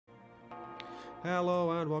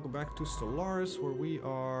Hello and welcome back to Stellaris, where we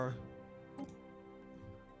are...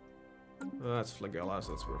 that's Flagellas,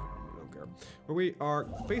 that's where we don't care. Where we are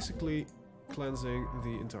basically cleansing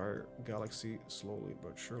the entire galaxy slowly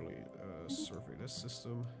but surely. Survey this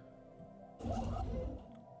system.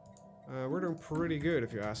 We're doing pretty good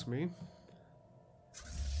if you ask me.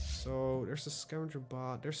 So there's the scavenger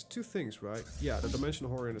bot. There's two things, right? Yeah, the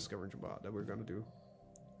dimensional horror and the scavenger bot that we're gonna do.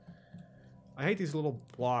 I hate these little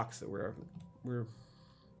blocks that we're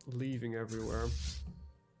leaving everywhere.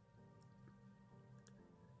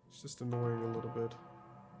 It's just annoying a little bit.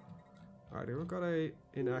 Alright, we've got a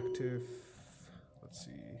inactive, let's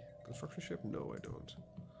see, construction ship? No, I don't.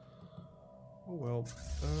 Oh well.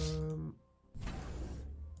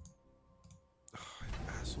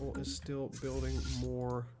 Asshole is still building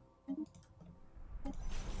more.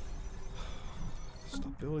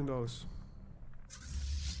 Stop building those.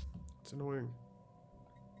 It's annoying.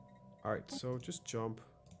 Alright, so just jump.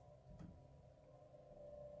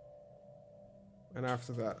 And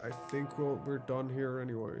after that, I think we're done here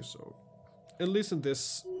anyway, so... At least in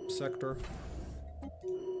this sector.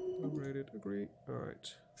 Rated, agree.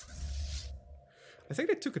 Alright. I think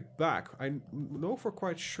they took it back. I know for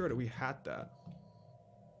quite sure that we had that.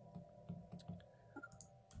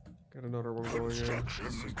 Got another one going in.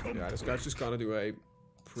 Yeah, this guy's just gonna do a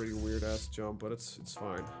pretty weird ass jump, but it's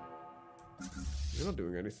fine. You're not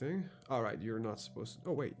doing anything. Alright, you're not supposed to...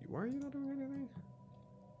 Oh wait, why are you not doing anything?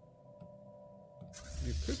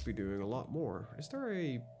 You could be doing a lot more. Is there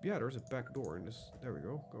a... Yeah, there's a back door in this. There we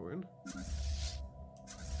go. Go in.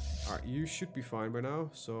 Alright, you should be fine by now,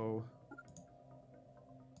 so...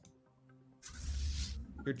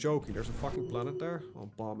 You're joking, there's a fucking planet there?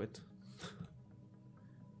 I'll bomb it.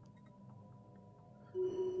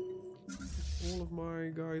 All of my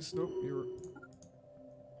guys... Nope, you're...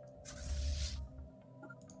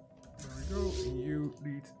 There we go, and you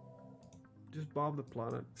need... Just bomb the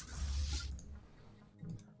planet.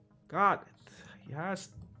 God, he has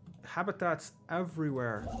habitats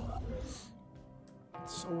everywhere.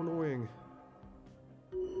 It's so annoying.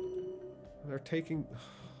 They're taking...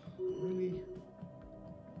 Really?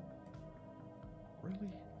 Really?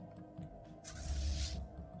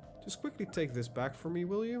 Just quickly take this back for me,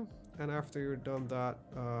 will you? And after you're done that,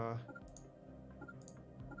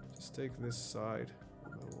 just take this side.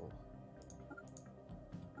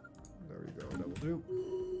 There we go, that will do.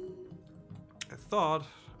 I thought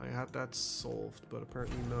I had that solved, but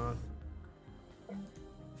apparently not.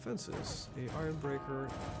 Defenses. A iron breaker.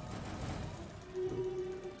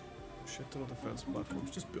 Shit ton of defense platforms.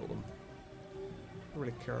 Just build them. I don't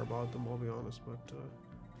really care about them, I'll be honest, but...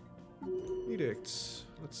 edicts.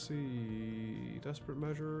 Let's see... Desperate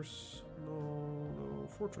measures. No.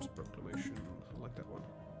 Fortress proclamation. I like that one.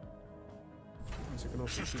 Means you can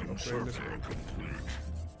also keep upgrading this one.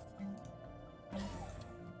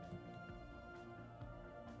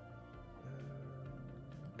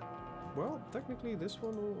 Well, technically this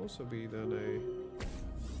one will also be then a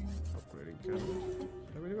upgrading candidate.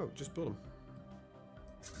 There we go, just build them.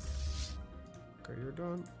 Okay, you're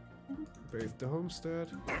done. Bathe the homestead.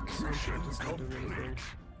 Sunshine does not do anything.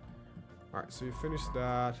 Alright, so you finished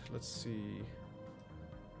that. Let's see.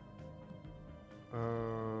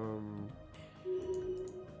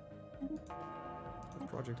 What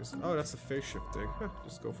project is... Oh, that's the phase shift thing.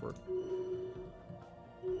 Just go for it.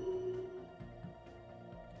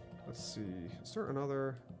 Let's see, is there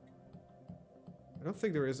another... I don't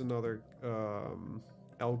think there is another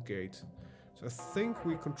L gate. So I think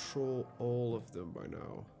we control all of them by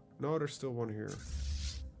now. No, there's still one here.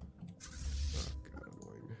 Oh god,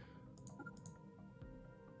 annoying.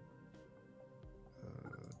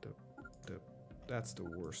 That's the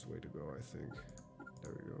worst way to go, I think.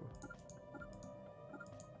 There we go.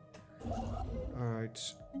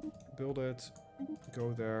 Alright, build it,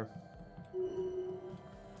 go there.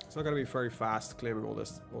 It's not gonna be very fast claiming all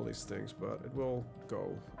these things, but it will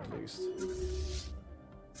go at least.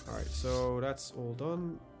 Alright, so that's all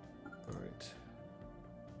done. Alright.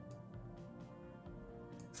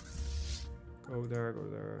 Go there, go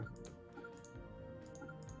there.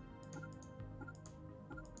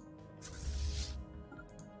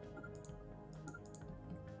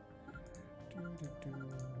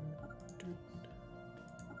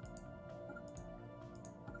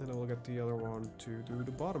 And then we'll get the other one to do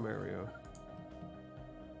the bottom area.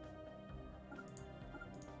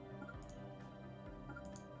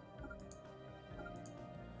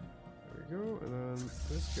 There we go, and then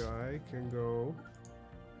this guy can go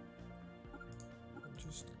and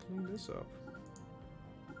just clean this up.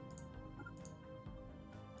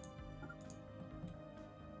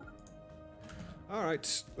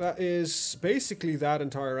 Alright, that is basically that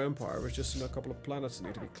entire empire, with just a couple of planets that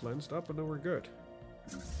need to be cleansed up, and then we're good.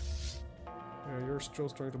 Yeah, you're still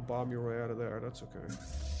trying to bomb your way out of there, that's okay.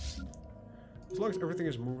 As long as everything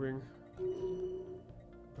is moving,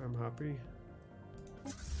 I'm happy.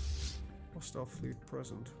 Hostile fleet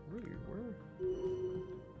present. Really? Where?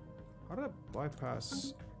 How did I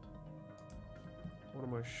bypass one of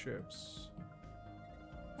my ships?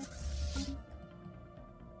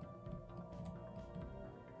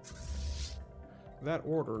 That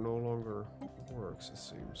order no longer works, it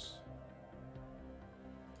seems.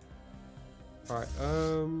 Alright,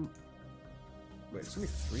 wait, it's only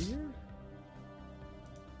 3 here?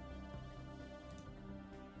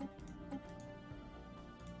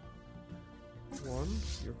 One,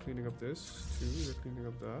 you're cleaning up this. 2, you're cleaning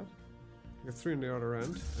up that. You got 3 on the other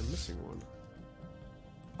end, and missing one.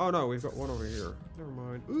 Oh no, we've got one over here. Never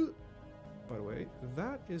mind. Ooh. By the way,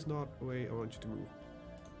 that is not the way I want you to move.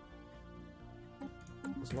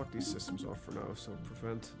 Let's lock these systems off for now, so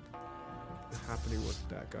prevent happening what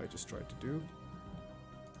that guy just tried to do.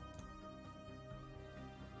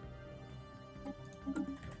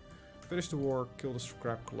 Finish the war, kill the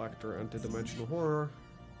scrap collector and the dimensional horror.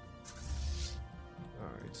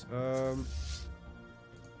 Alright,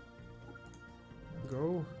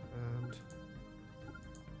 go and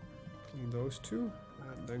clean those 2,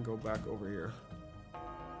 and then go back over here.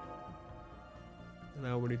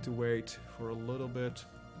 Now we need to wait for a little bit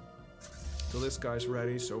till this guy's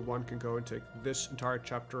ready, so one can go and take this entire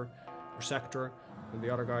chapter or sector, and the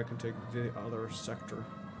other guy can take the other sector,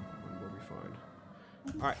 and we'll be fine.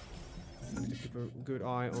 Alright, I need to keep a good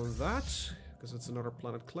eye on that, because it's another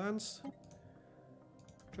planet cleansed.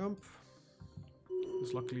 Jump.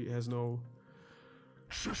 This luckily has no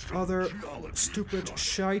other stupid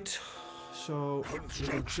shite. So you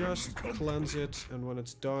can just cleanse it, and when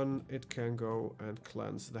it's done, it can go and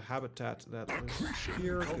cleanse the habitat that is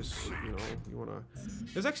here, because, you know, you want to...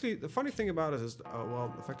 There's actually... The funny thing about it is,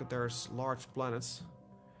 well, the fact that there's large planets,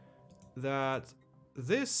 that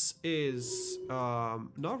this is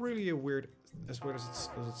not really a weird... as weird as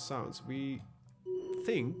it sounds. We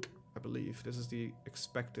think, I believe, this is the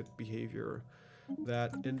expected behavior,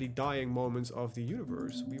 that in the dying moments of the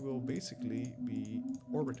universe, we will basically be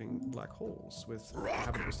orbiting black holes with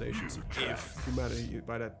habitable stations, if humanity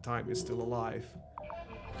by that time is still alive.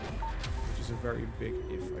 Which is a very big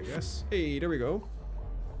if, I guess. Hey, there we go.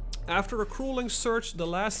 After a grueling search, the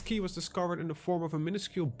last key was discovered in the form of a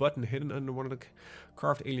minuscule button hidden under one of the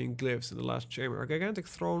carved alien glyphs in the last chamber. A gigantic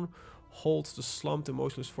throne holds the slumped and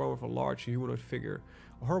motionless form of a large humanoid figure.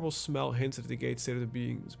 A horrible smell hints at the gate state of the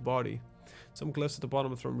being's body. Some glyphs at the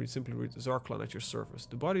bottom of the throne simply read Zarklan at your surface.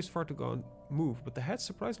 The body is far too gone move, but the head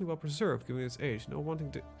surprisingly well preserved given its age. No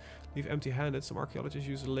wanting to leave empty-handed, some archaeologists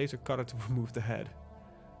use a laser cutter to remove the head.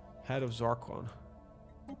 Head of Zarklan.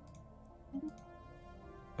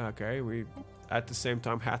 Okay, we at the same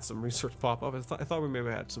time had some research pop up. I thought we maybe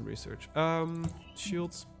had some research.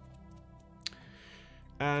 Shields.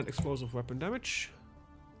 And explosive weapon damage.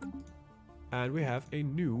 And we have a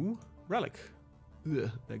new relic.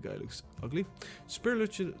 Ugh, that guy looks ugly.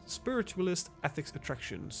 Spiritualist ethics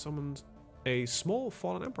attraction summons a small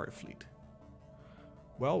fallen empire fleet.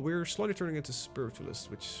 Well, we're slowly turning into spiritualists,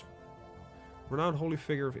 which renowned holy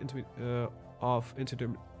figure of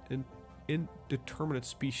indeterminate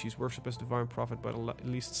species, worshipped as divine prophet by at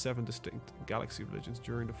least 7 distinct galaxy religions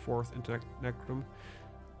during the 4th Necrum.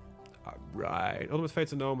 Right. Ultimate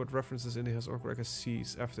Fate's unknown, but references in the historical record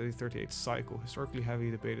cease after the 38th cycle. Historically heavily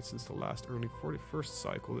debated since the last early 41st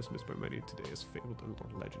cycle, dismissed by many today as fabled and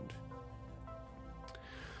or legend.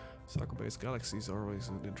 Cycle-based galaxies are always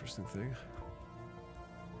an interesting thing.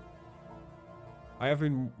 I have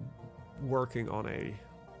been working on a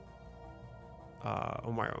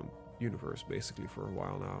on my own universe basically for a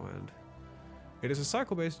while now, and it is a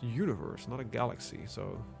cycle-based universe, not a galaxy.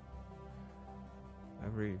 So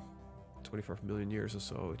every 25 million years or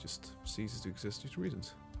so, it just ceases to exist due to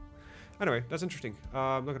reasons. Anyway, that's interesting.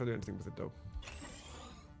 I'm not gonna do anything with it though.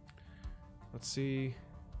 Let's see.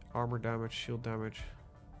 Armor damage, shield damage.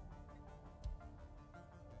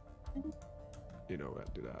 You know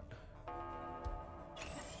what, do that.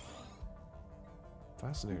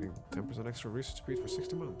 Fascinating. 10% extra research speed for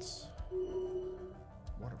 60 months.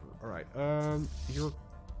 Whatever. Alright, you're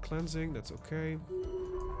cleansing, that's okay.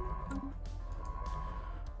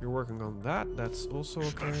 You're working on that, that's also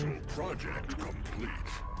okay. Special project complete.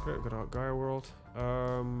 Okay, we've got Gaia World.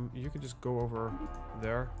 You can just go over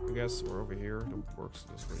there, I guess, or over here. It works,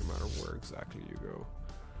 it doesn't really matter where exactly you go.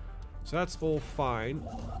 So that's all fine.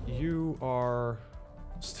 You are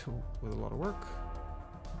still with a lot of work.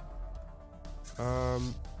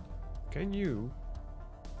 Can you?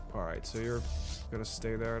 Alright, so you're gonna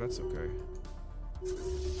stay there, that's okay.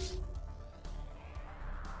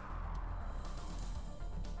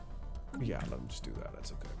 Yeah, let me just do that,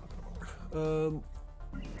 that's okay. I'm not gonna bother.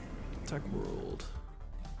 Tech world.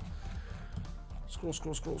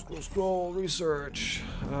 Scroll, research.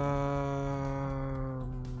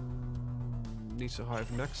 Needs a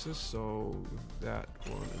hive nexus, so that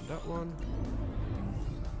one and that one.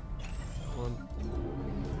 That one.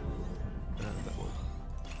 And that one.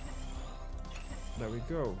 There we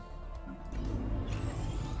go.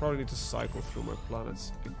 Probably need to cycle through my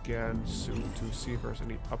planets again soon to see if there's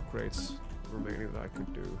any upgrades remaining that I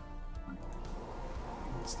could do.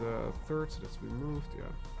 It's the third, so that's been moved,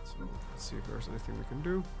 yeah. So let's see if there's anything we can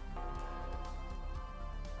do.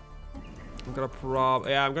 I'm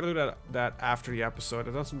gonna do that after the episode.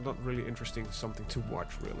 That's not really interesting, something to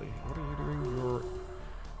watch really. What are you doing?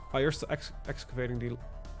 You're still excavating the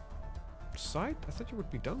site? I thought you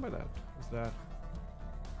would be done by that. Is that?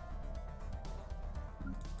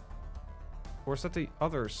 Or is that the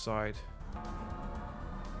other side? I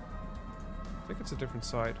think it's a different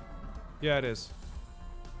side. Yeah, it is.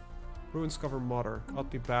 Ruins cover mother.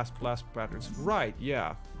 Not the blast patterns. Right,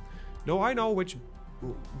 yeah. No, I know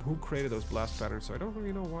who created those blast patterns, so I don't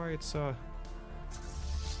really know why it's Some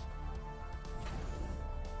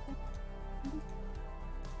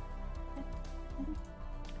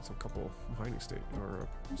couple mining stations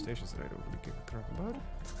that I don't really give a crap about.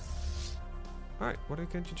 Alright, why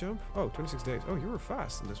can't you jump? Oh, 26 days. Oh, you were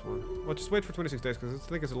fast in this one. Well, just wait for 26 days, because I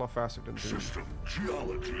think it's a lot faster than System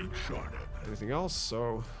geology charted. anything else,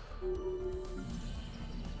 so...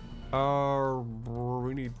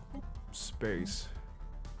 we need space.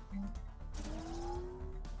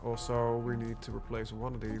 Also, we need to replace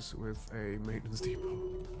one of these with a maintenance depot.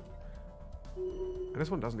 And this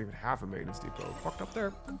one doesn't even have a maintenance depot. Fucked up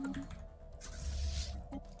there.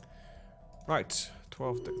 Right,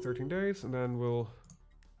 13 days, and then we'll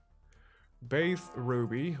bathe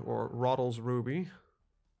Ruby, or Roddle's Ruby.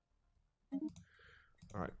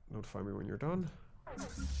 Alright, notify me when you're done.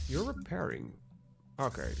 You're repairing.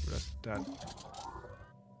 Okay, that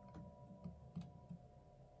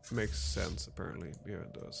makes sense, apparently. Yeah,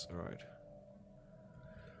 it does. Alright.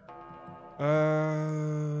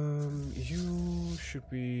 You should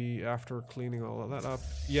be after cleaning all of that up.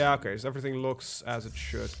 Yeah, okay, so everything looks as it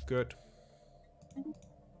should. Good.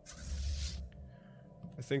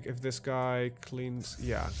 I think if this guy cleans...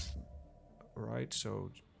 Yeah. Right,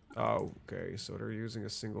 so... Oh, okay, so they're using a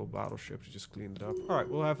single battleship to just clean it up. Alright,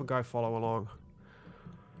 we'll have a guy follow along.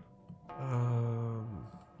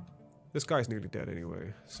 This guy's nearly dead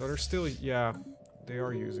anyway. So they're still... Yeah, they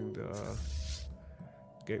are using the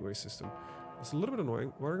gateway system. It's a little bit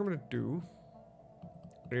annoying. What I'm going to do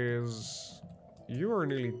is... You are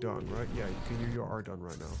nearly done, right? Yeah, you are done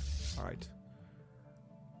right now. Alright.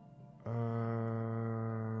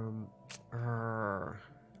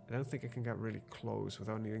 I don't think I can get really close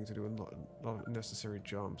without needing to do a lot of unnecessary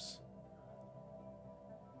jumps.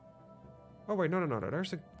 Oh wait, no.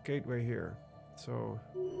 There's a gateway here. So...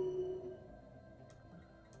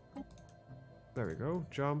 There we go.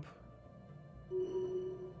 Jump.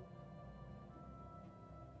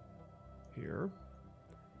 Here.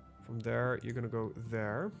 From there, you're gonna go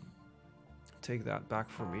there. Take that back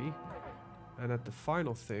from me. And at the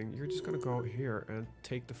final thing, you're just gonna go here and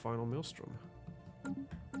take the final maelstrom.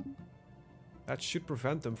 That should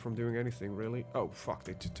prevent them from doing anything, really. Oh, fuck,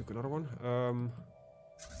 they took another one.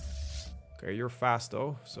 Okay, you're fast,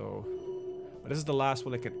 though, so... But this is the last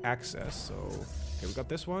one they can access, so... Okay, we got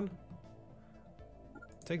this one.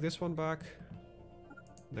 Take this one back.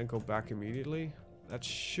 Then go back immediately. That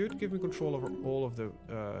should give me control over all of the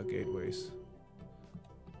gateways.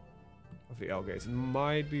 Of the L gates. It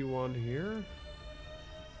might be one here.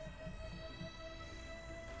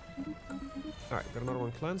 Alright, got another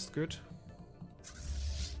one cleansed. Good.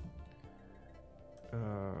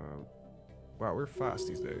 Wow, we're fast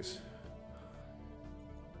these days.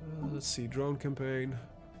 Let's see, drone campaign.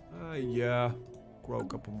 Yeah. Grow a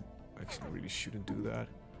couple. Actually, really shouldn't do that.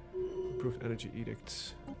 Improved energy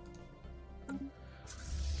edicts.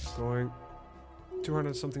 Going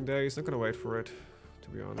 200 something days. Not gonna wait for it, to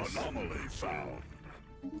be honest. Anomaly found.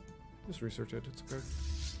 Just research it. It's okay.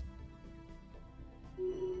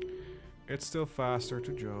 It's still faster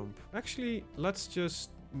to jump. Actually, let's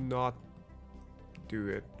just not do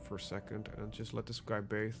it for a second and just let this guy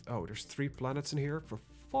bathe. Oh, there's 3 planets in here? For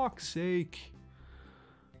fuck's sake.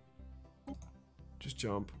 Just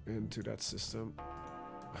jump into that system.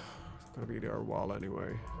 It's gonna be there a while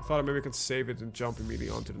anyway. I thought maybe I could save it and jump immediately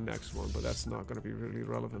onto the next one, but that's not gonna be really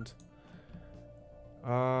relevant.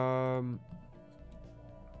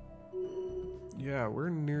 Yeah, we're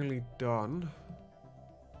nearly done.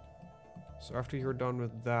 So after you're done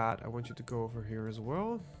with that, I want you to go over here as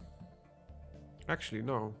well. Actually,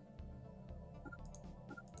 no.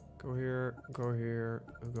 Go here, go here,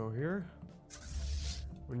 and go here.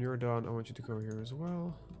 When you're done, I want you to go here as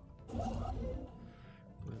well.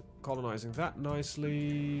 Colonizing that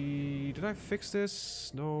nicely. Did I fix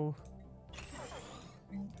this? No.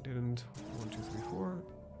 I didn't. 1, 2, 3, 4.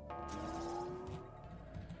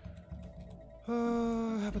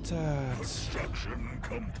 Habitat. Construction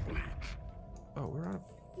complete. Oh, we're out of...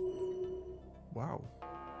 Wow.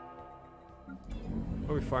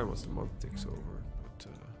 I'll be fine once the month takes over, but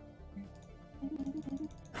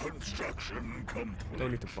Construction complete.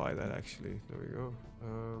 don't need to buy that actually. There we go.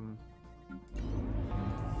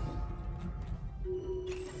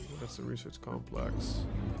 That's the research complex.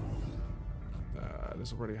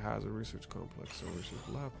 This already has a research complex, so research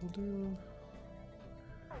lab will do.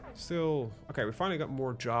 Still, okay, we finally got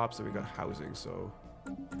more jobs than we got housing, so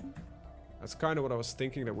that's kind of what I was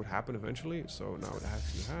thinking that would happen eventually, so now it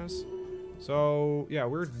actually has. So, yeah,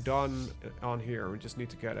 we're done on here. We just need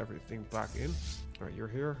to get everything back in. Alright, you're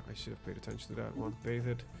here. I should have paid attention to that one. Bathe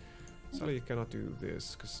it. Sadly, you cannot do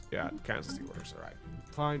this, because, yeah, it cancels the orders. Alright,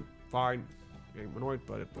 fine, fine. I'm annoyed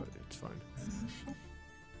by it, but it's fine.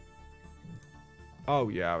 Oh,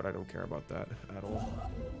 yeah, but I don't care about that at all.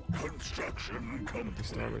 Construction complete. The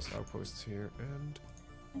Stellaris outposts here and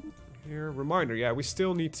here. Reminder, yeah, we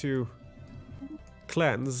still need to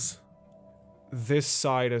cleanse this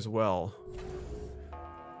side as well.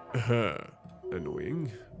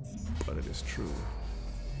 Annoying, but it is true.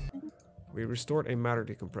 We restored a matter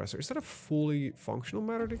decompressor. Is that a fully functional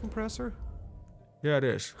matter decompressor? Yeah, it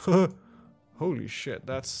is. Holy shit,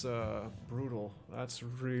 that's brutal. That's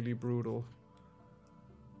really brutal.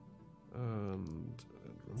 And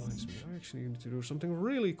it reminds me, I actually need to do something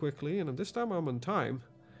really quickly, and this time I'm on time.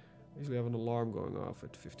 I usually have an alarm going off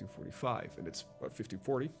at 15:45, and it's about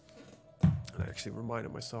 15:40. And I actually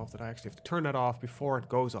reminded myself that I actually have to turn that off before it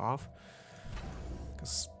goes off,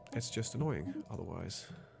 because it's just annoying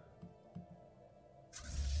otherwise.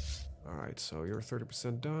 Alright, so you're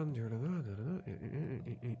 30% done.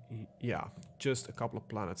 Yeah, just a couple of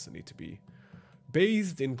planets that need to be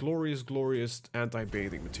bathed in glorious, glorious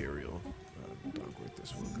anti-bathing material. Downgrade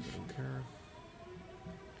this one because I don't care.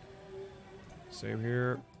 Same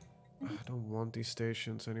here. I don't want these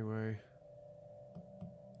stations anyway.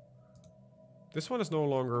 This one is no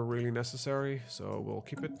longer really necessary, so we'll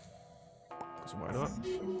keep it. Because why not?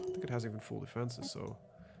 I think it has even full defenses, so...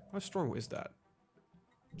 How strong is that?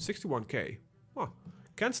 61k. Huh.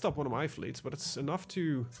 Can't stop one of my fleets, but it's enough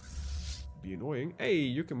to be annoying. Hey,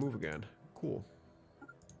 you can move again. Cool.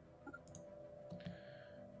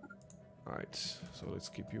 Alright, so let's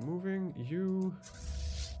keep you moving. You...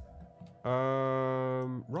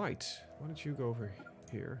 right. Why don't you go over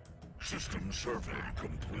here? System survey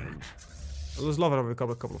complete. I just love it having a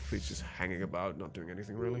couple of fleets just hanging about, not doing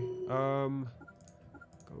anything really. Go,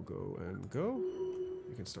 and go.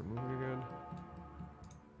 You can start moving again.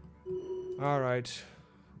 Alright.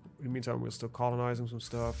 In the meantime, we're still colonizing some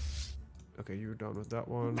stuff. Okay, you're done with that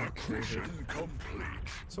one.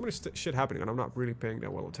 So many shit happening, and I'm not really paying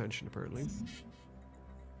that well attention, apparently.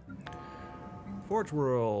 Forge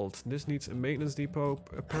World. This needs a maintenance depot,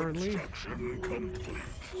 apparently.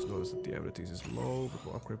 Just notice that the amenities is low, but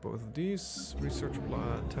we'll upgrade both of these. Research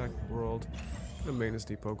plant, tech world, and a maintenance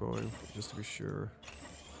depot going, just to be sure.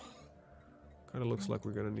 Kind of looks like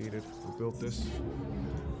we're gonna need it. We built this.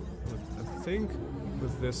 I think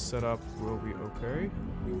with this setup, we'll be okay.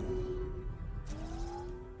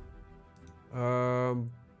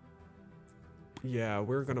 Yeah,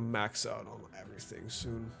 we're gonna max out on everything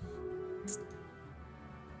soon.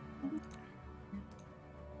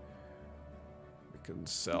 We can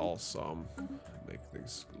sell some, make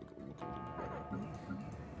things look a little bit better.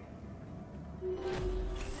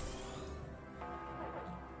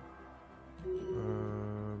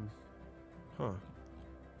 Huh.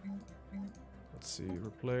 Let's see,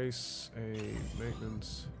 replace a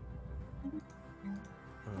maintenance.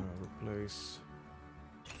 Replace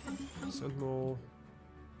Sentinel.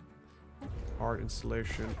 Art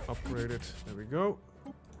installation upgraded. There we go.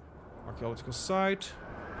 Archaeological site.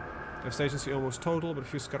 Devastation is almost total, but a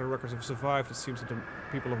few scattered records have survived. It seems that the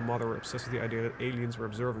people of Mother were obsessed with the idea that aliens were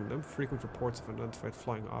observing them. Frequent reports of identified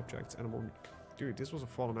flying objects. Animal. Dude, this was a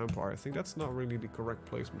fallen empire. I think that's not really the correct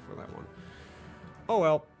placement for that one. Oh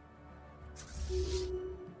well.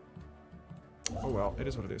 Oh well, it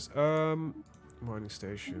is what it is. Mining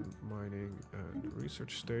station, mining and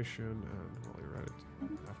research station, and while you're at it,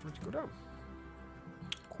 afterwards you go down.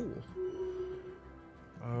 Cool.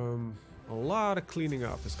 A lot of cleaning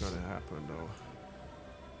up is gonna happen though.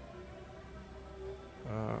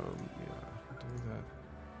 Yeah, do that.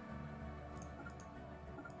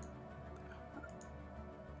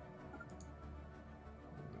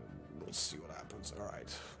 We'll see what happens. All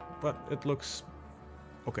right, but it looks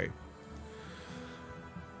okay.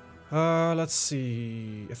 Let's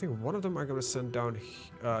see. I think one of them I'm gonna send down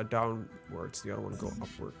downwards. The other one go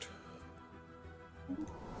upward.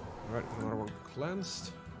 All right, another one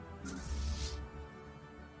cleansed.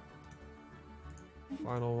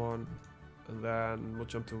 Final one, and then we'll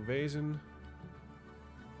jump to Vazen,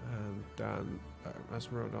 and then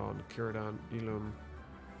Esmeralda, Kiradan, Ilum,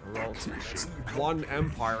 Aralti. That's one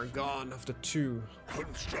empire gone of the two.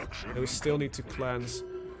 And we still need to cleanse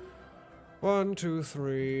 1, 2,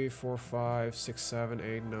 3, 4, 5, 6, 7,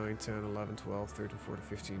 8, 9, 10, 11, 12, 13, 14,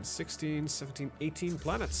 15, 16, 17, 18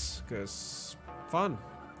 planets. Because fun,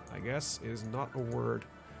 I guess, is not a word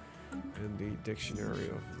in the dictionary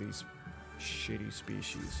of these shitty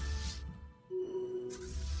species.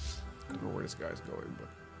 I don't know where this guy's going, but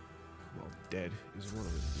well, dead is one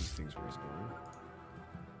of the things where he's going.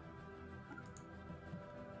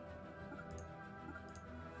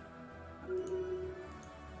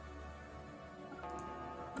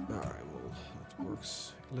 Alright, well, that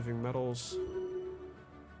works. Living metals.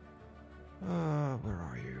 Where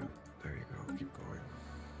are you? There you go, keep going.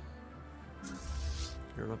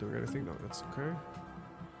 You're not doing anything? No, that's okay.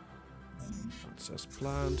 It says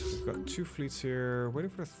planned. We've got 2 fleets here.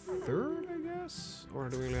 Waiting for a 3rd, I guess? Or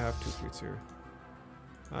do we only have 2 fleets here?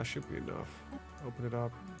 Ah, should be enough. Open it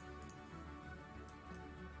up.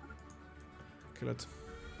 Kill it.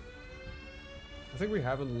 I think we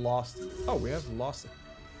haven't lost... Oh, we have lost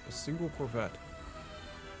a single Corvette.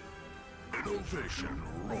 Innovation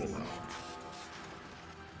rollout.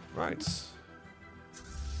 Right.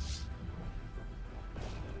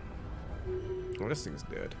 Oh, this thing's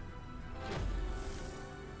dead.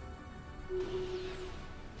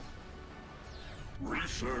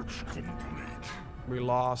 Research complete. We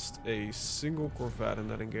lost a single Corvette in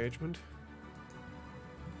that engagement.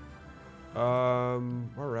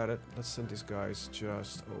 We're at it. Let's send these guys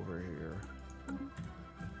just over here.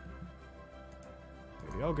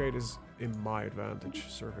 Okay, the L-gate is in my advantage.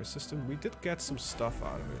 Survey system. We did get some stuff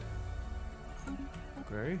out of it.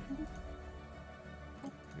 Okay.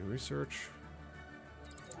 New research.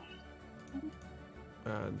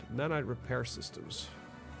 And nanite repair systems.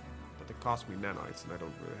 But they cost me nanites, and I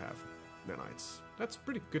don't really have nanites. That's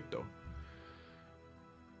pretty good, though.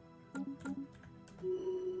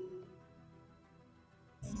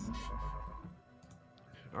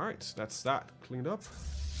 Alright, that's that. Cleaned up.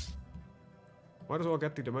 Might as well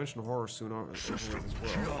get the Dimension Horror soon over as well.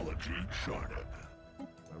 Geology charted.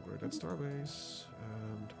 Upgrade that starbase.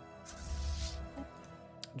 And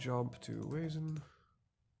jump to Wazen.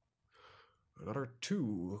 Another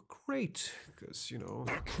 2. Great, because, you know...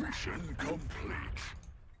 Accretion complete.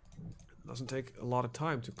 It doesn't take a lot of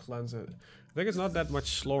time to cleanse it. I think it's not that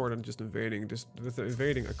much slower than just invading. Just with the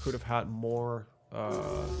invading, I could have had more...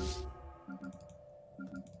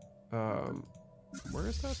 where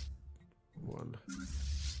is that one?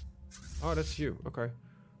 Oh, that's you. Okay.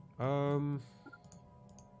 I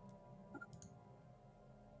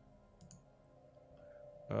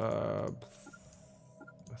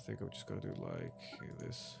think I'm just gonna do like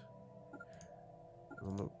this.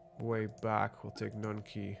 On the way back, we'll take none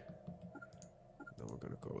key. Then we're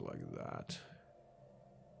gonna go like that.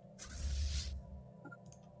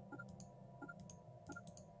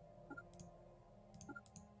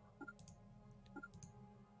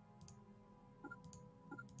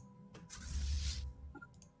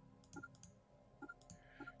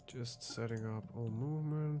 Just setting up all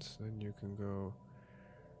movements, then you can go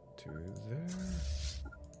to there.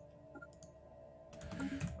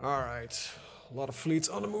 Alright, a lot of fleets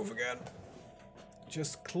on the move again.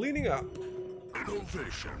 Just cleaning up.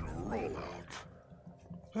 Innovation rollout.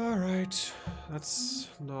 Alright, that's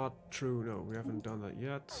not true. No, we haven't done that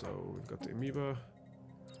yet, so we've got the amoeba.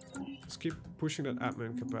 Just keep pushing that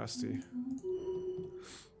admin capacity.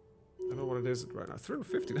 I don't know what it is right now.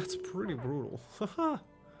 350, that's pretty brutal. Haha.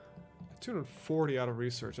 240 out of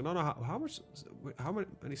research. I don't know how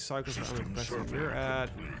many cycles of admin capacity. We're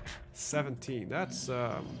at 17. That's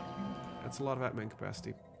a lot of admin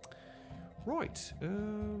capacity. Right.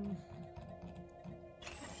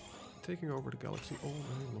 Taking over the galaxy all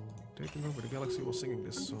day long. Taking over the galaxy while singing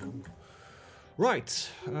this song. Right.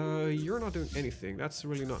 You're not doing anything. That's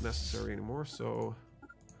really not necessary anymore. So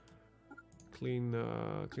clean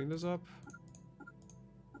this up.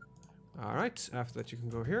 All right. After that, you can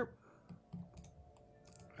go here.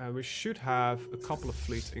 We should have a couple of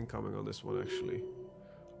fleets incoming on this one, actually.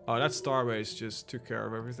 Oh, that starbase just took care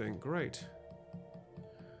of everything. Great.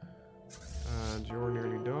 And you're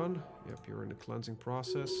nearly done. Yep, you're in the cleansing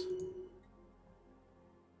process.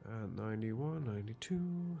 And 91,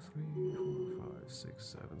 92, 3, 4, 5, 6,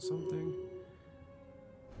 7, something.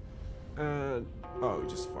 And... oh,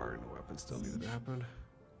 just firing the weapon still needed to happen.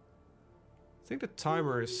 I think the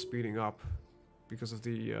timer is speeding up because of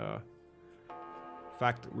the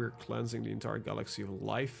fact that we're cleansing the entire galaxy of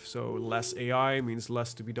life. So less AI means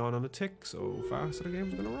less to be done on the tick, so faster the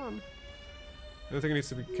game's gonna run. The only thing that needs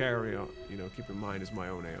to be carried out, you know, keep in mind is my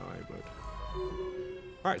own AI, but...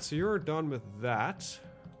 alright, so you're done with that.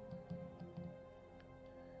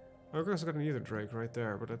 I've also got an Ether Drake right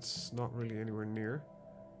there, but that's not really anywhere near.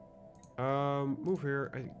 Move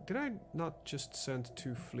here. Did I not just send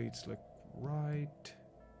 2 fleets, like, right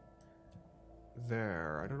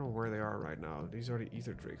there? I don't know where they are right now. These are the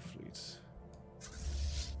Ether Drake fleets.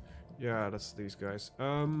 Yeah, that's these guys.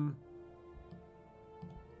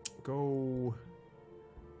 Go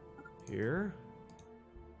here.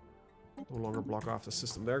 No longer block off the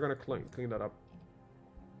system. They're gonna clean that up.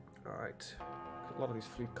 Alright. A lot of these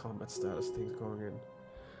fleet combat status things going in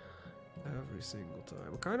every single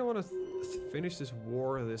time. I kind of want to finish this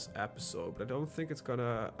war this episode, but I don't think it's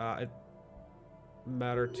gonna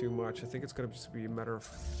matter too much. I think it's gonna just be a matter of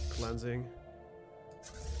cleansing,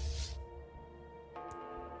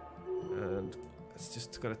 and it's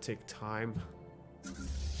just gonna take time.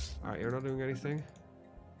 Alright, you're not doing anything.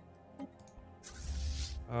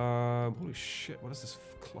 Holy shit! What is this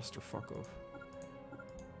clusterfuck of?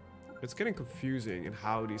 It's getting confusing in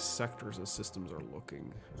how these sectors and systems are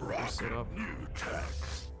looking. Set up.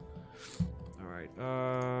 Alright,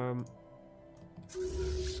 I'm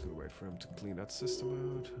just gonna wait for him to clean that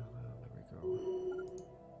system out. There we go.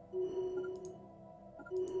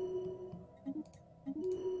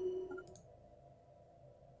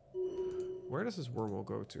 Where does this wormhole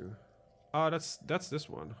go to? Ah, that's this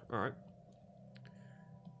one. Alright.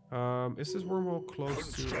 Is this wormhole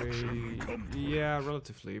close to a... yeah,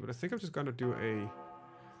 relatively, but I think I'm just gonna do a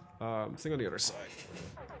thing on the other side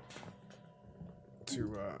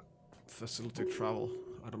to facilitate travel.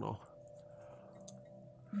 I don't know.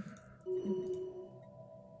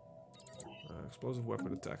 Explosive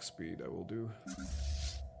weapon attack speed, I will do.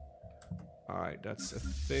 Alright, that's a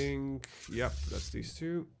thing. Yep, that's these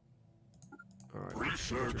 2. Alright,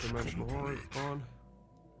 dimensional horror on.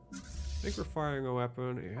 I think we're firing a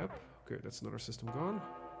weapon. Yep. Okay, that's another system gone.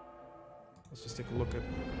 Let's just take a look at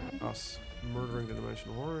us murdering the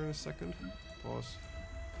dimensional horror in a second. Pause.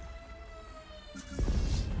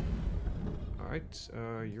 Alright,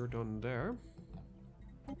 you're done there.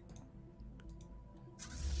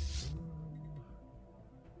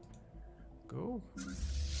 Go.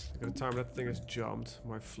 By the time that thing has jumped,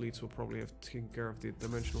 my fleets will probably have taken care of the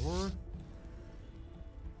dimensional horror.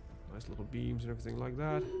 Nice little beams and everything like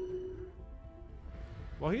that.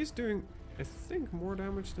 Well, he's doing, I think, more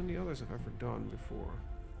damage than the others have ever done before.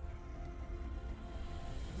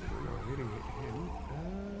 We're hitting him.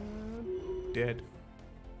 Dead.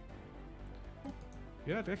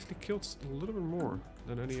 Yeah, it actually killed a little bit more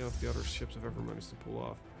than any of the other ships have ever managed to pull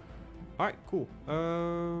off. Alright, cool.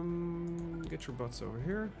 Get your butts over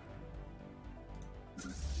here.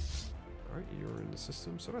 Alright, you're in the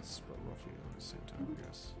system, so that's about roughly at the same time, I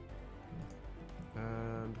guess.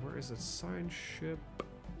 And where is that sign ship?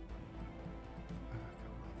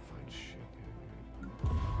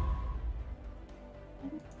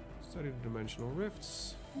 Study the dimensional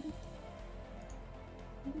rifts.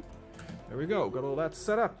 There we go, got all that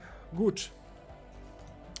set up. Good.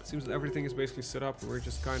 Seems that everything is basically set up. We're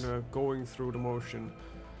just kind of going through the motion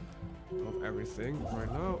of everything right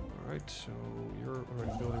now. Alright, so you're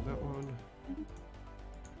already building that one.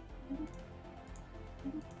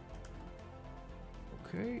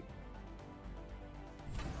 Okay.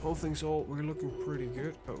 All things all, we're looking pretty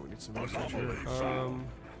good. Oh, we need some research here.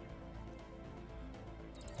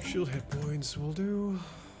 Shield hit points will do.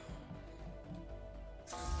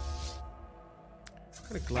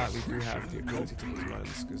 Kind of glad we do have the ability to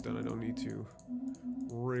cleanse, because then I don't need to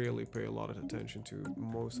really pay a lot of attention to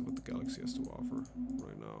most of what the galaxy has to offer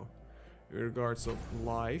right now. In regards of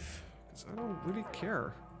life, because I don't really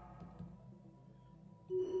care.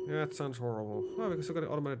 Yeah, it sounds horrible. Oh, we still got an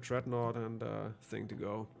automated dreadnought and thing to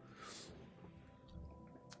go.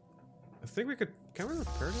 I think we could... can we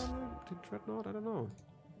repair the dreadnought? I don't know.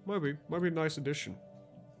 Might be a nice addition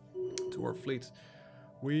to our fleet.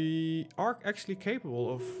 We are actually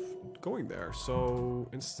capable of going there, so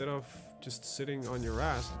instead of just sitting on your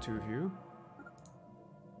ass, the 2 of you,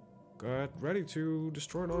 Get ready to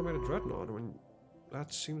destroy an automated dreadnought when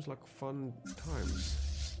that seems like fun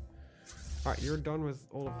times. Alright, you're done with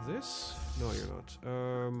all of this? No, you're not.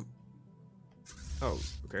 Oh,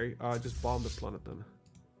 okay. Just bomb the planet then.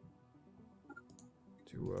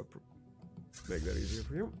 To make that easier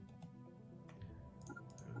for you.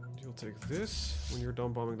 And you'll take this when you're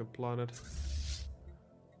done bombing the planet.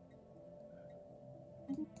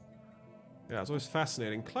 Yeah, it's always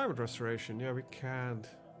fascinating. Climate restoration. Yeah, we can't.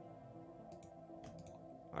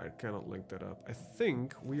 I cannot link that up. I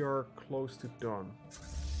think we are close to done.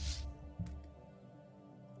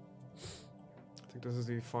 I think this is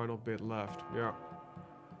the final bit left. Yeah.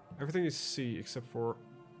 Everything is C except for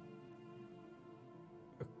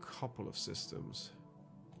a couple of systems.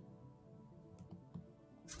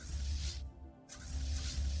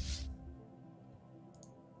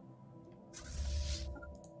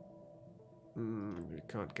 We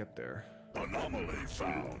can't get there. Anomaly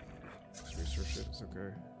found. Let's research it, it's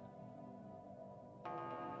okay.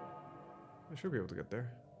 I should be able to get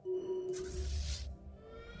there.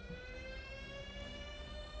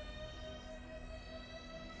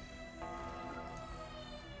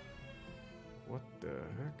 What the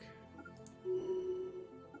heck?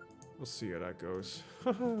 We'll see how that goes.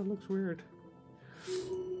 Haha, looks weird.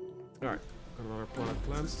 Alright, got another planet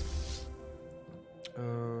cleansed.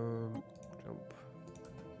 Jump.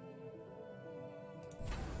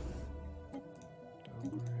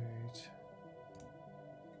 Downgrade.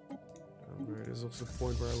 Downgrade is also the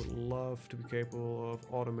point where I would love to be capable of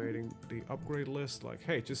automating the upgrade list. Like,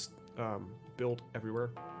 hey, just build everywhere.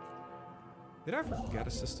 Did I forget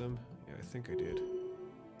a system? Yeah, I think I did.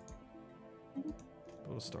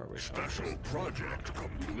 Build a starbase. Special project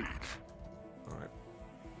complete. Alright.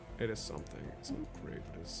 It is something. It's not great,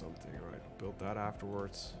 but it's something. Alright, build that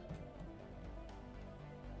afterwards.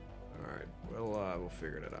 Alright, we'll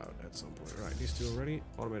figure that out at some point. Alright, these two already.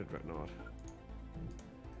 Automated dreadnought.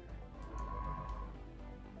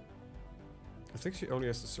 I think she only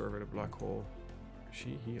has to survey the black hole.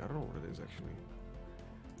 She, he, I don't know what it is actually.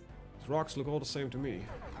 These rocks look all the same to me.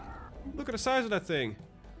 Look at the size of that thing!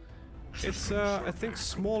 It's, I think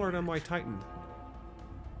smaller than my Titan.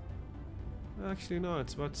 Actually, no,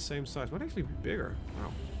 it's about the same size. Might actually be bigger.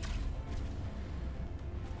 Wow.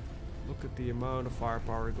 Look at the amount of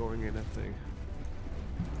firepower going in that thing.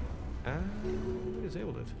 And we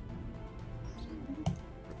disabled it.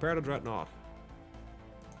 Repair the dreadnought.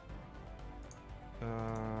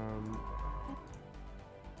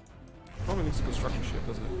 Probably needs to construct a ship,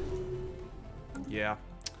 doesn't it? Yeah.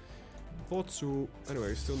 Thought so. Anyway,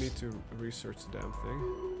 we still need to research the damn thing.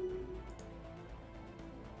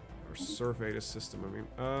 Or survey the system, I mean.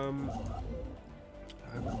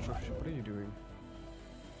 I have a construction ship. What are you doing?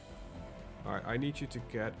 Alright, I need you to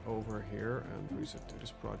get over here and reset to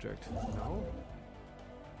this project. No?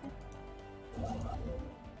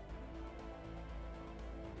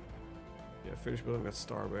 Yeah, finish building that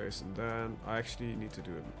starbase, and then I actually need to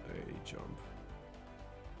do a jump.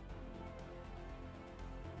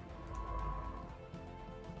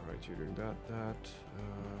 Alright, you're doing that,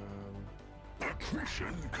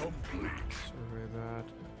 Accretion complete. survey that.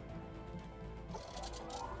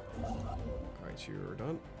 Alright, you're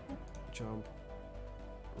done. Jump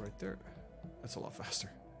right there. That's a lot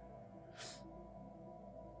faster.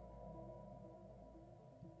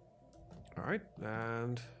 Alright,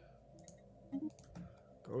 and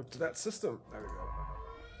go to that system. There we go.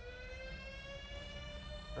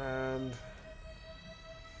 And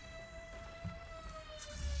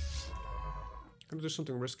gonna do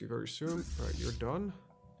something risky very soon. Alright, you're done.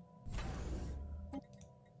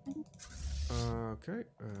 Okay,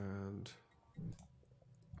 and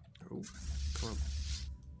oh, come on.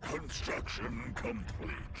 Construction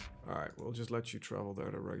complete. Alright, we'll just let you travel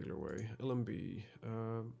there the regular way. LMB.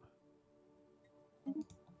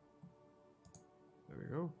 There we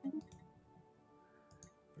go.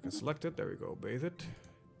 We can select it. There we go. Bathe it.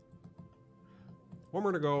 One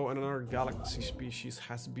more to go, and another galaxy species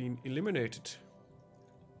has been eliminated.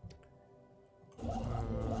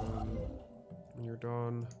 When you're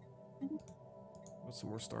done, what's some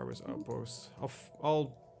more starbase outposts?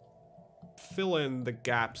 I'll fill in the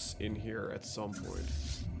gaps in here at some point.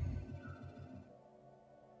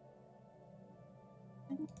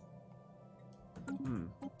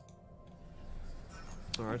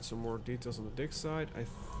 Alright, some more details on the dig side, I think.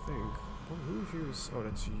 Oh, who's yours? Oh,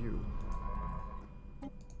 that's you.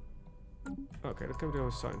 Okay, that can be on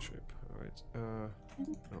a science ship. Alright, oh,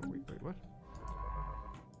 wait, what?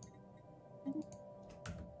 What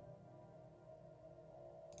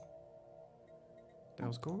the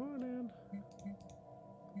hell's going on, man?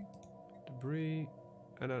 Debris,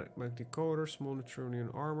 Magnetic decoder, small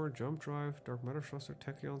neutronian armor, jump drive, dark matter thruster,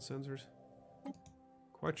 tachyon sensors.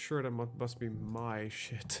 Quite sure that must be my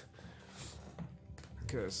shit.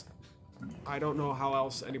 Because I don't know how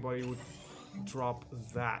else anybody would drop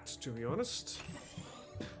that, to be honest.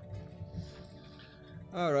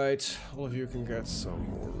 Alright, all of you can get some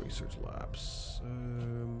more research labs.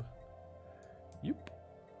 Yep.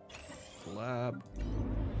 Lab.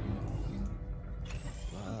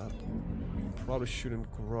 Probably shouldn't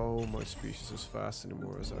grow my species as fast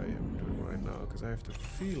anymore as I am doing right now, because I have the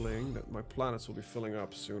feeling that my planets will be filling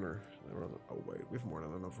up sooner. Oh wait, we have more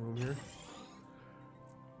than enough room here.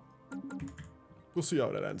 We'll see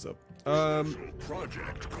how that ends up.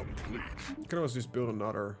 Project complete. You can always just build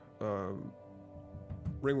another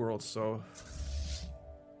ring world, so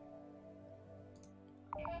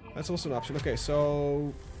that's also an option. Okay,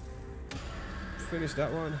 so finish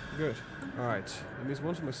that one. Good. Alright. That means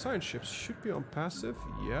one of my science ships should be on passive,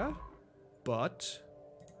 yeah. But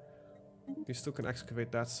you still can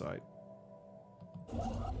excavate that site.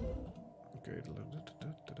 Okay.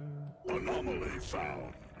 Anomaly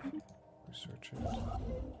found. Research it.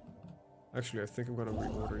 Actually, I think I'm gonna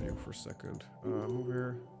reorder you for a second. Move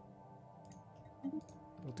here.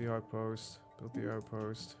 Build the outpost. Build the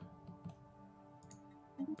outpost.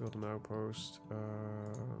 Build an outpost.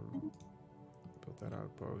 Build that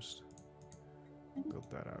outpost. Build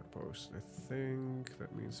that outpost. I think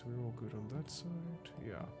that means we're all good on that side.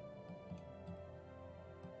 Yeah.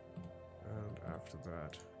 And after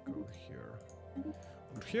that, go here.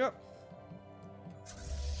 And here.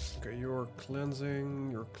 Okay, you're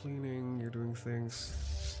cleansing, you're cleaning, you're doing things.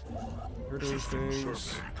 You're doing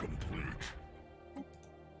things. Complete.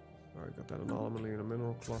 Alright, got that anomaly in a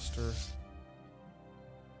mineral cluster.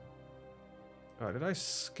 Alright, did I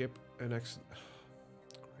skip an Great.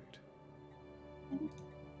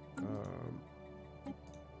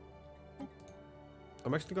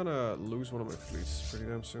 I'm actually gonna lose one of my fleets pretty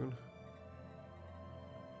damn soon.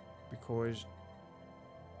 Because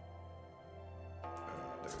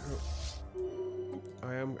there we go.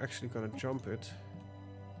 I am actually gonna jump it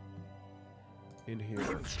in here.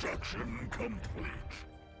 Construction complete.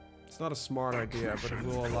 It's not a smart idea, but it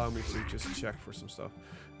will allow me to just check for some stuff.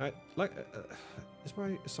 Is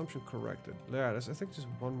my assumption corrected? Yeah, there's I think just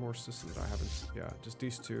one more system that I haven't. Yeah, just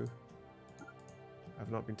these two have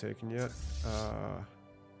not been taken yet.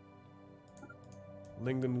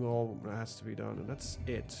 Lingenwall has to be done, and that's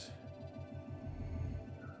it.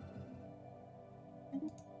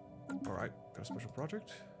 Alright, got a special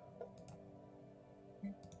project.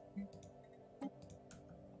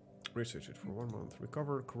 Research it for 1 month.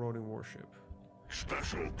 Recover corroding warship.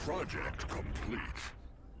 Special project complete.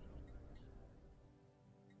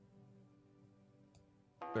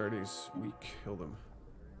 There it is. Weak. Kill them.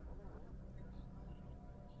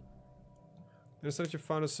 Instead, you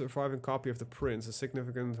found a surviving copy of the Prince, a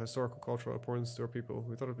significant historical cultural importance to our people.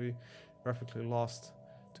 We thought it'd be rapidly lost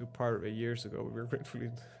to a pirate 8 years ago. We were gratefully...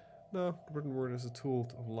 No, the written word is a tool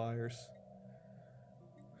of liars.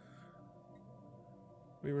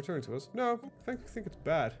 Will you return to us? No, I think it's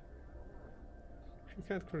bad. You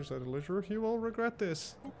can't criticize the literature. You will regret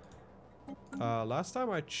this. Last time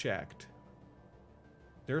I checked,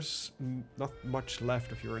 there's not much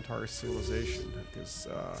left of your entire civilization, because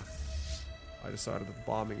I decided that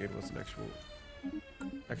bombing it was an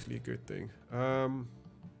actually a good thing.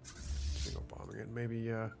 Speaking of bombing it,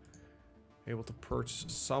 maybe able to purge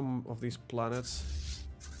some of these planets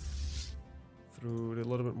through the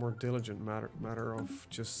little bit more diligent matter of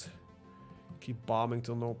just keep bombing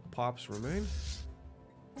till no pops remain.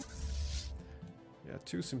 Yeah,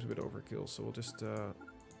 2 seems a bit overkill, so we'll just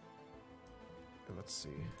let's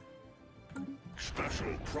see.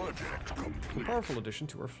 Special project complete. A powerful addition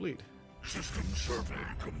to our fleet. System survey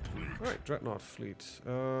complete. Alright, Dreadnought fleet.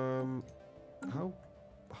 How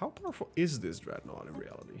powerful is this Dreadnought in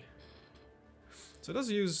reality? So it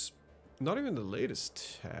does use not even the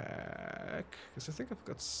latest tech, because I think I've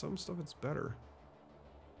got some stuff that's better.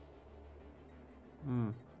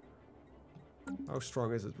 How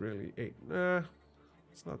strong is it really? 8. Nah,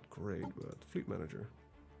 it's not great, but fleet manager.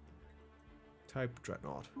 Type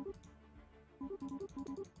Dreadnought.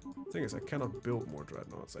 Thing is, I cannot build more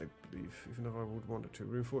Dreadnoughts, I believe, even if I would want to.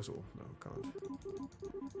 Reinforce all. No, can't.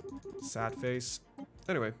 Sad face.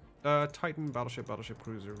 Anyway, Titan, battleship,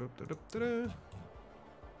 cruiser.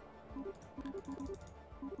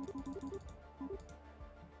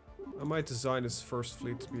 I might design this first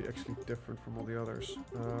fleet to be actually different from all the others.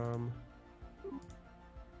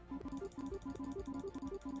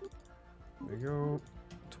 There you go.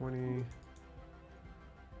 20.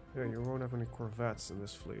 Yeah, you won't have any corvettes in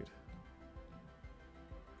this fleet.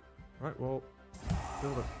 Right, well,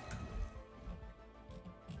 build it.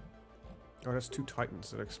 Oh, that's 2 Titans.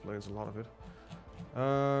 That explains a lot of it.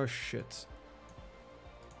 Shit.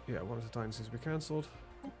 Yeah, one of the Titans needs to be cancelled.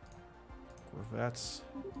 Corvettes.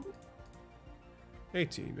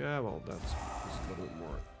 18. Yeah, well, that's a little bit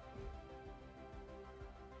more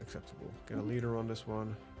acceptable. Get a leader on this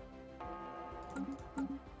one.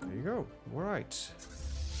 There you go. Alright.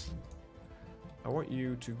 I want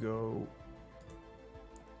you to go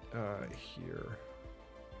here.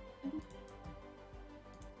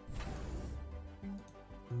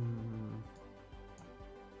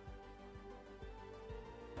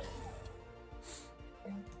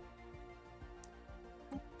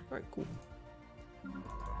 Alright, cool.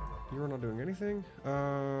 You're not doing anything.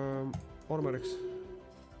 Automatics.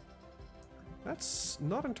 That's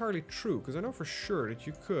not entirely true, because I know for sure that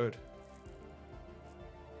you could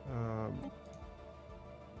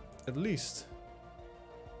at least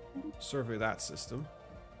survey that system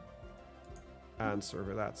and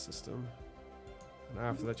survey that system, and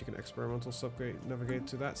after that you can experimental navigate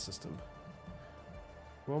to that system.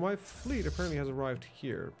 Well, my fleet apparently has arrived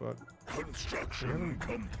here, but Construction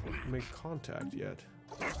complete. made contact yet.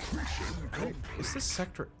 Accretion complete. Is this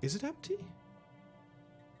sector, is it empty?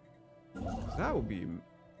 That would be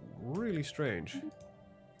really strange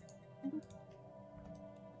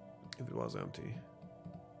if it was empty.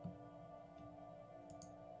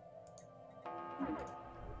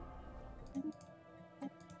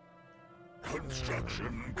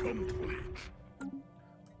 Construction complete.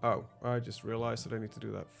 Oh, I just realized that I need to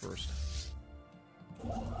do that first.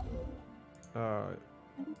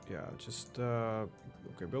 Yeah, just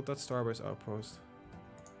okay, build that starbase outpost.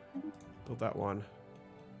 Build that one.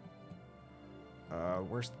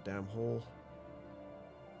 Where's the damn hole?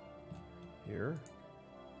 Here.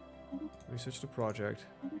 Research the project.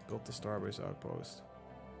 Build the starbase outpost.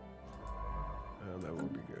 And that will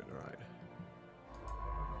be good, alright.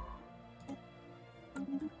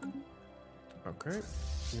 Okay,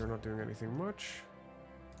 you're not doing anything much.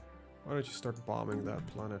 Why don't you start bombing that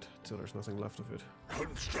planet till there's nothing left of it?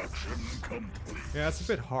 Construction complete. Yeah, it's a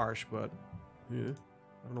bit harsh, but yeah,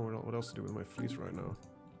 I don't know what else to do with my fleets right now.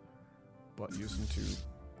 But use them to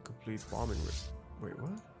complete bombing. Wait,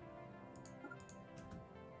 what?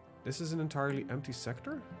 This is an entirely empty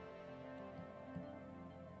sector?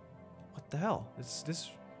 What the hell?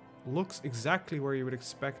 This looks exactly where you would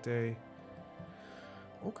expect a...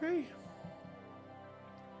 Okay.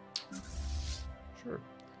 Sure.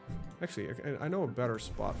 Actually, I know a better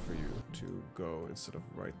spot for you to go instead of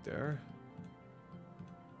right there.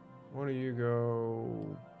 Why don't you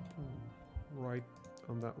go right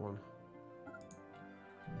on that one?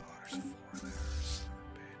 Oh, there's 4 there, son of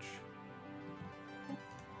a bitch.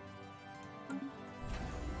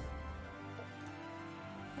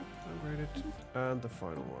 Upgrade it. And the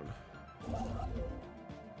final one.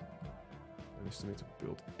 I just need to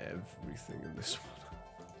build everything in this one.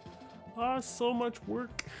 Ah, so much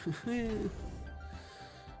work.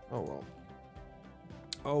 Oh well.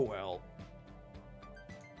 Oh well.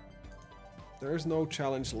 There's no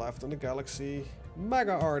challenge left in the galaxy.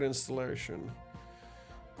 Mega art installation.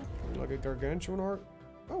 Like a gargantuan art?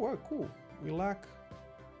 Oh wow, cool. We lack...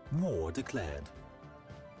 War declared.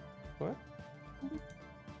 What?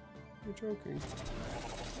 You're joking.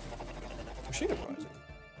 Machine uprising.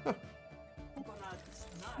 Huh.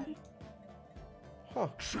 Huh.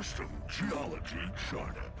 System geology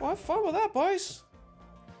charted. Well, have fun with that, boys.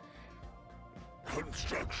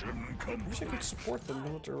 Construction I wish I complete. could support them,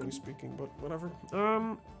 militarily speaking, but whatever.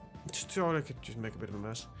 Just so I could just make a bit of a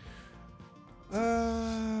mess.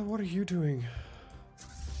 What are you doing?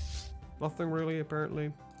 Nothing really,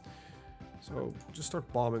 apparently. So, just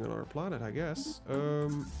start bombing on our planet, I guess.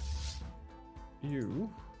 You...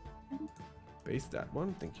 Base that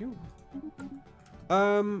one, thank you.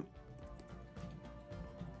 I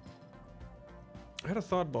had a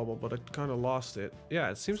thought bubble, but I kind of lost it.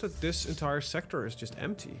 Yeah, it seems that this entire sector is just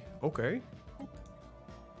empty. Okay.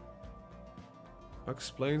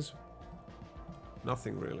 Explains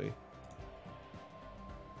nothing, really.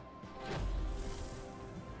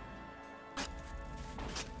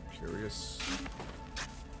 Curious.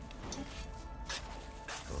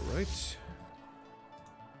 Alright.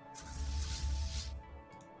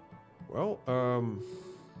 Well,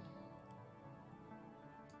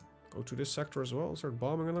 go to this sector as well and start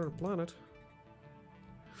bombing another planet.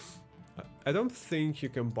 I don't think you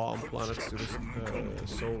can bomb planets to this,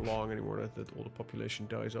 so long anymore that all the population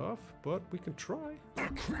dies off, but we can try.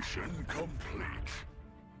 Accretion complete.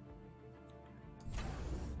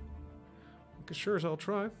 Okay, sure as I'll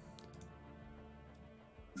try.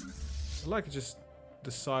 I'd like to just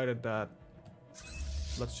decided that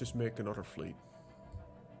let's just make another fleet.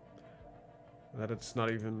 That it's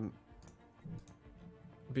not even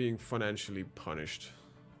being financially punished.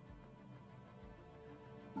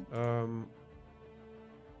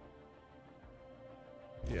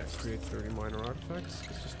 Yeah, create 30 minor artifacts.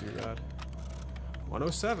 Let's just do that.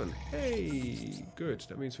 107. Hey, good.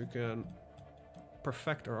 That means we can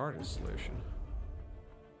perfect our art installation.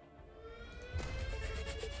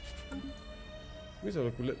 Means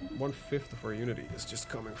that 1/5 of our unity is just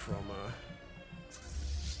coming from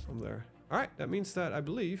there. All right, that means that I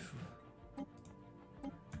believe,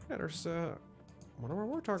 yeah, there's one of our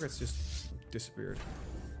war targets just disappeared.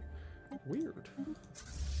 Weird.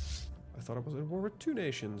 I thought I was in war with 2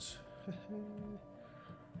 nations.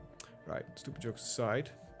 Right, stupid jokes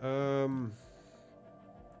aside.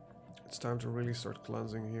 It's time to really start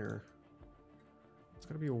cleansing here. It's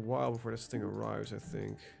gonna be a while before this thing arrives, I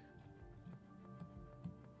think.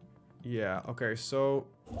 Yeah, okay, so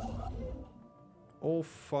all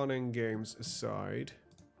fun and games aside,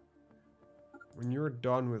 when you're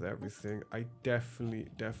done with everything, I definitely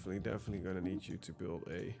gonna need you to build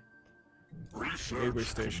a gateway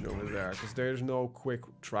station over there, because there's no quick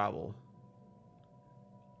travel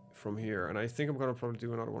from here, and I think I'm gonna probably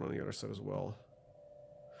do another one on the other side as well.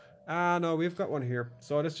 Ah, no, we've got one here.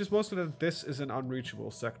 So it's just mostly that this is an unreachable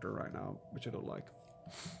sector right now, which I don't like.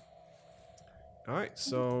 Alright,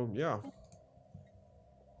 so yeah.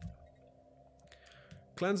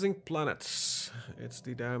 Cleansing planets. It's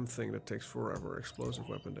the damn thing that takes forever. Explosive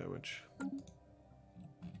weapon damage.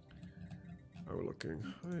 How are we looking?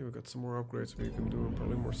 Hey, we got some more upgrades we can do, and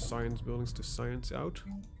probably more science buildings to science out.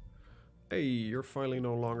 Hey, you're finally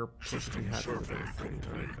no longer perfectly happy with anything.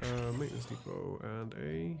 Alright, maintenance depot and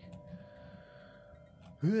a...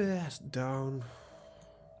 Yes, down.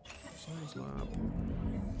 Science lab.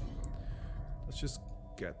 Let's just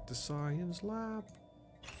get the science lab.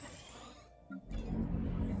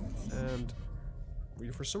 And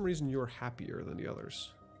for some reason you're happier than the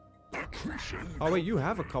others. Oh wait, you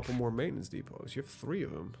have a couple more maintenance depots. You have 3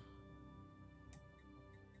 of them.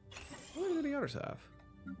 How many do the others have?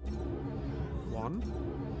 1,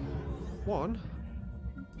 1,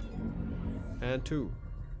 and 2.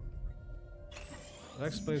 That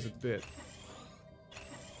explains a bit.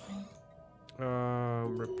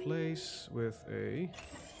 Replace with a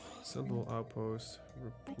central outpost.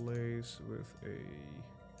 Replace with a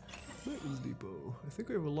maintenance depot. I think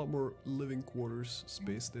we have a lot more living quarters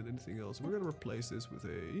space than anything else. We're gonna replace this with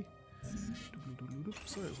a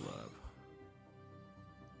science lab.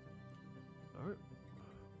 Alright.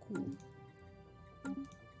 Cool.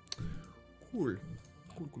 Cool.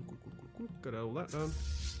 Cool. Got all that done.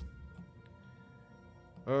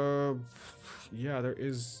 Yeah, there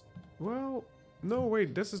is... Well, no,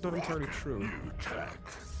 wait, this is not entirely true.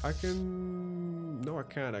 I can... No, I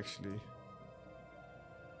can't, actually.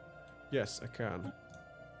 Yes, I can.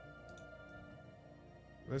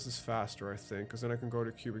 This is faster, I think, because then I can go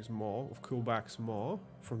to Cubic's Maw, of Coolback's Maw,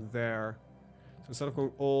 from there. So instead of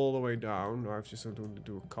going all the way down, I have just to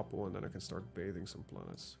do a couple, and then I can start bathing some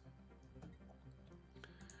planets.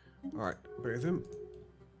 Alright, bathe him.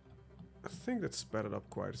 I think that sped it up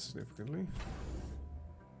quite significantly.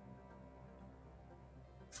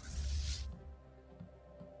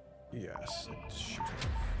 Yes, it should have.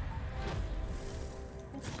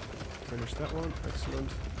 Finish that one,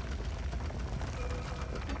 excellent.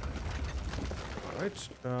 Alright,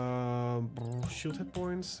 shield hit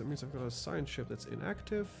points. That means I've got a science ship that's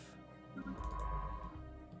inactive.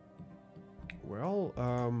 Well,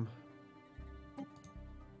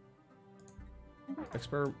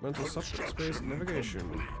 experimental subspace navigation.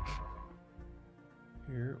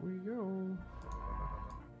 Here we go.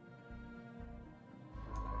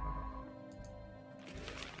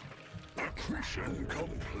 Mission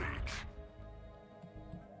complete.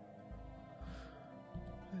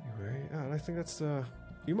 Anyway, yeah, and I think that's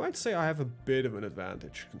you might say I have a bit of an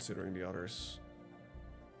advantage considering the others.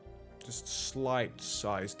 Just slight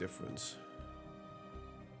size difference.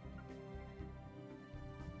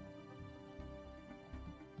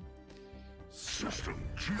 System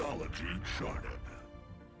geology charted.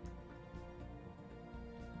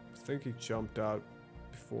 I think he jumped out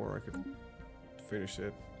before I could finish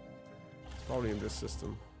it. It's probably in this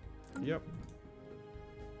system. Yep.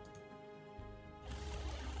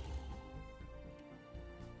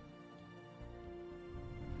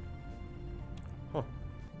 Huh.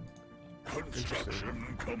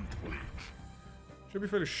 Construction complete. Should be a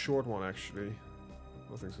fairly short one, actually.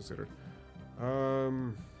 All things considered. Yeah,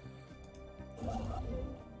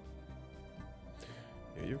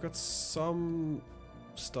 you've got some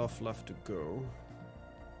stuff left to go.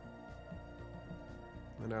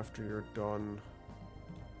 And after you're done,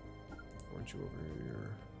 aren't you over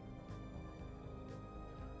here?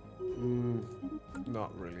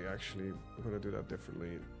 Not really, actually. I'm gonna do that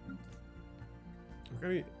differently.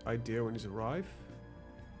 Got any idea when these arrive?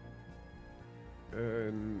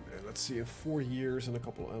 And let's see, in 4 years and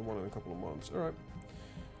one in a couple of months. All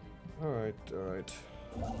right.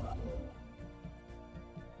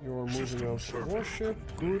 You're moving out to the warship.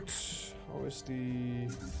 Good. How is the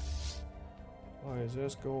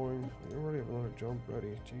ISS going? You already have another jump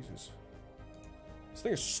ready. Jesus. This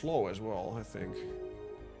thing is slow as well, I think.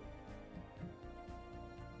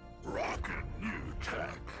 Rocket new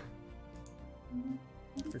tech. I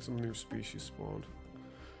think some new species spawned.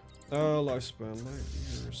 Lifespan, 9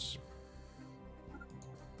 years.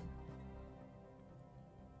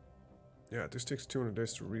 Yeah, this takes 200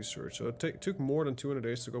 days to research. So it took more than 200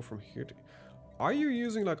 days to go from here to... Are you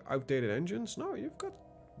using like outdated engines? No, you've got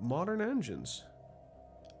modern engines.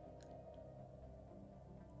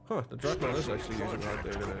 Huh, the Dreadnought is actually using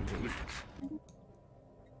outdated engines.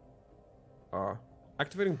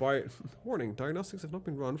 Activating by... Warning, diagnostics have not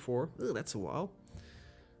been run for... Ugh, that's a while.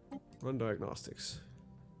 Run diagnostics.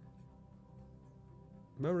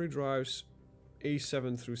 Memory drives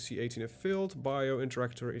A7 through C18 have filled. Bio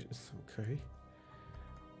interactor... Okay.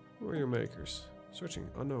 Who are your makers? Searching.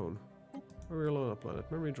 Unknown. Are we alone on a planet?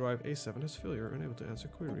 Memory drive A7 has failure. Unable to answer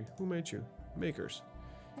query. Who made you? Makers.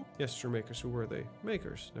 Yes, sure, makers. Who were they?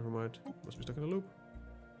 Makers. Never mind. Must be stuck in a loop.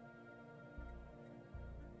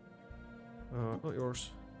 Not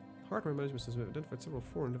yours. Hardware management system identified several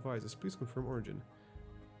foreign devices. Please confirm origin.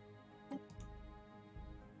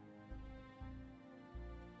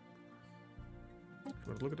 If you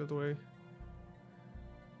want to look at it that way.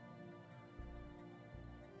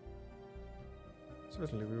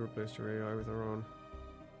 Certainly, we replaced your AI with our own.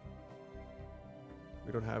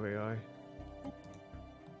 We don't have AI.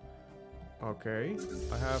 Okay,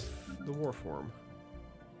 I have the war form.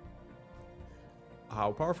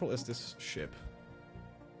 How powerful is this ship?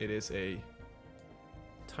 It is a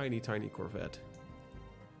tiny, tiny corvette.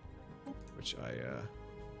 Which I,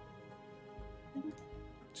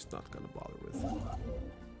 just not gonna bother with.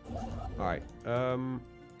 Alright,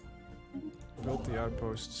 build the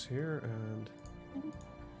outposts here and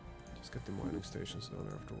just get the mining stations down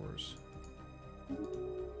afterwards.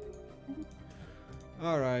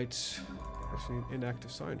 Alright. Actually an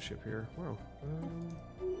inactive science ship here. Wow.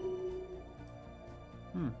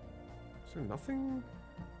 Is there nothing?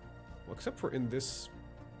 Well, except for in this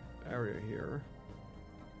area here.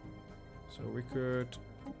 So we could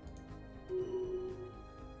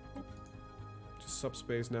just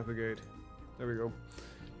subspace navigate. There we go.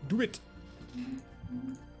 Do it!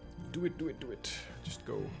 Do it, do it, do it. Just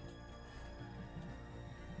go.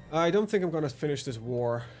 I don't think I'm gonna finish this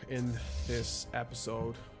war in this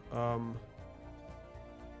episode. All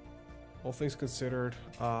things considered,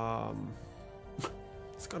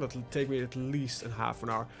 it's gonna take me at least half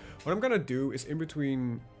an hour. What I'm gonna do is in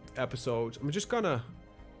between episodes, I'm just gonna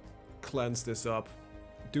cleanse this up,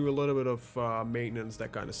 do a little bit of maintenance,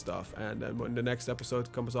 that kind of stuff, and then when the next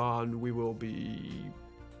episode comes on, we will be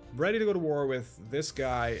ready to go to war with this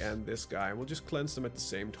guy and this guy. We'll just cleanse them at the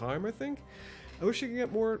same time, I think. I wish you could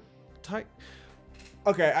get more tight.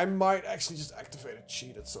 Okay, I might actually just activate a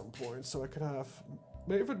cheat at some point so I could have,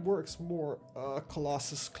 maybe if it works, more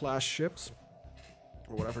Colossus class ships.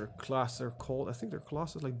 Or whatever class they're called. I think they're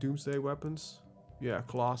Colossus, like Doomsday weapons. Yeah,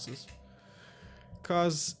 Colossus.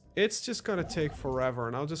 Because it's just gonna take forever,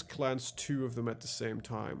 and I'll just cleanse 2 of them at the same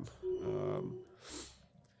time.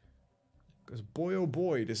 Because boy oh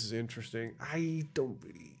boy, this is interesting. I don't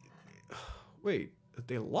really... Wait,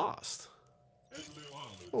 they lost?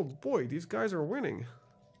 Oh boy, these guys are winning.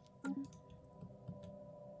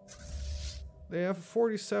 They have a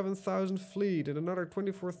 47,000 fleet and another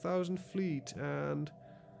 24,000 fleet, and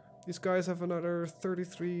these guys have another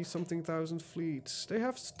 33 something thousand fleets. They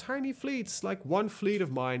have tiny fleets, like 1 fleet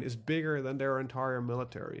of mine is bigger than their entire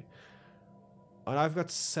military. And I've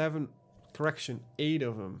got 8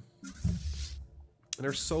 of them. And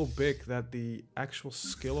they're so big that the actual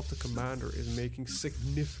skill of the commander is making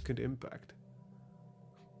significant impact.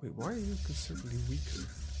 Wait, why are you considerably weaker?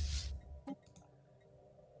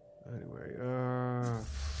 Anyway,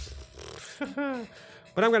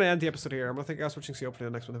 but I'm gonna end the episode here. I'm gonna thank you guys for watching. See you hopefully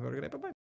in the next one. Have a good day. Bye bye.